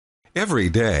Every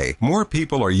day, more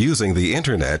people are using the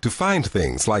internet to find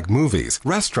things like movies,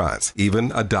 restaurants,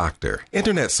 even a doctor.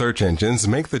 Internet search engines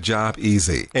make the job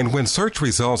easy, and when search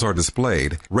results are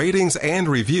displayed, ratings and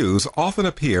reviews often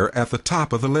appear at the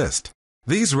top of the list.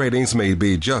 These ratings may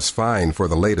be just fine for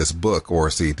the latest book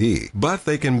or CD, but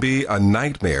they can be a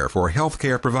nightmare for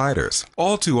healthcare providers.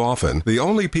 All too often, the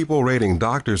only people rating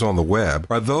doctors on the web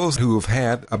are those who've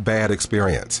had a bad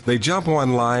experience. They jump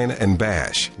online and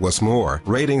bash. What's more,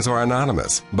 ratings are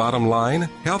anonymous. Bottom line,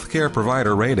 healthcare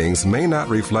provider ratings may not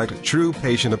reflect true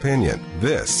patient opinion.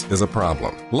 This is a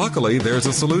problem. Luckily, there's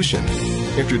a solution.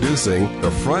 Introducing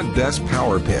the Frontdesk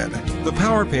Powerpen. The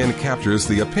Powerpen captures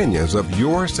the opinions of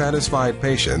your satisfied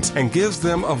patients and gives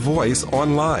them a voice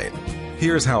online.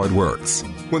 Here's how it works.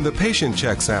 When the patient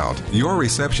checks out, your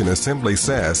receptionist simply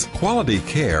says, "Quality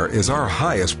care is our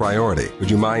highest priority. Would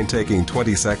you mind taking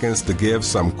 20 seconds to give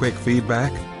some quick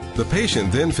feedback?" The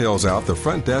patient then fills out the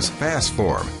front desk fast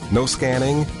form. No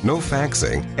scanning, no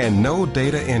faxing, and no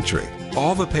data entry.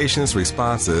 All the patient's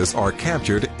responses are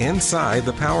captured inside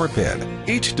the PowerPen.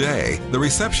 Each day, the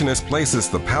receptionist places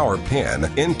the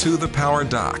PowerPen into the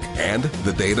PowerDoc, and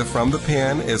the data from the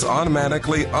pen is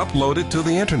automatically uploaded to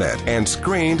the internet and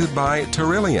screened by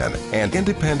Terillian, an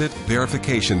independent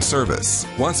verification service.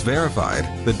 Once verified,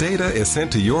 the data is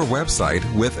sent to your website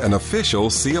with an official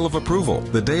seal of approval.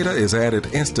 The data is added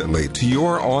instantly to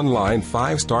your online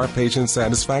 5-star patient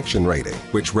satisfaction rating,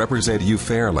 which represent you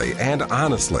fairly and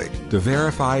honestly to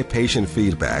verify patient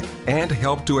feedback and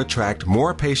help to attract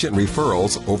more patient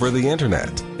referrals over the internet.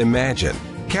 Imagine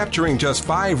capturing just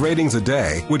 5 ratings a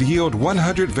day would yield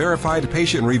 100 verified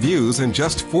patient reviews in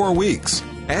just 4 weeks.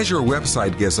 As your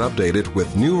website gets updated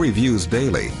with new reviews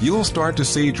daily, you'll start to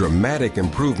see dramatic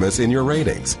improvements in your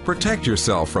ratings. Protect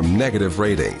yourself from negative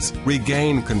ratings.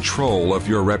 Regain control of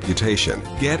your reputation.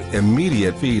 Get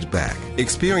immediate feedback.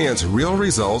 Experience real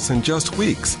results in just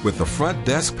weeks with the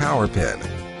Frontdesk Powerpen.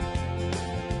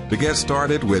 To get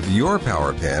started with your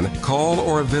PowerPen, call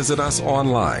or visit us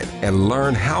online and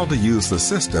learn how to use the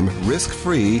system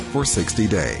risk-free for 60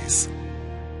 days.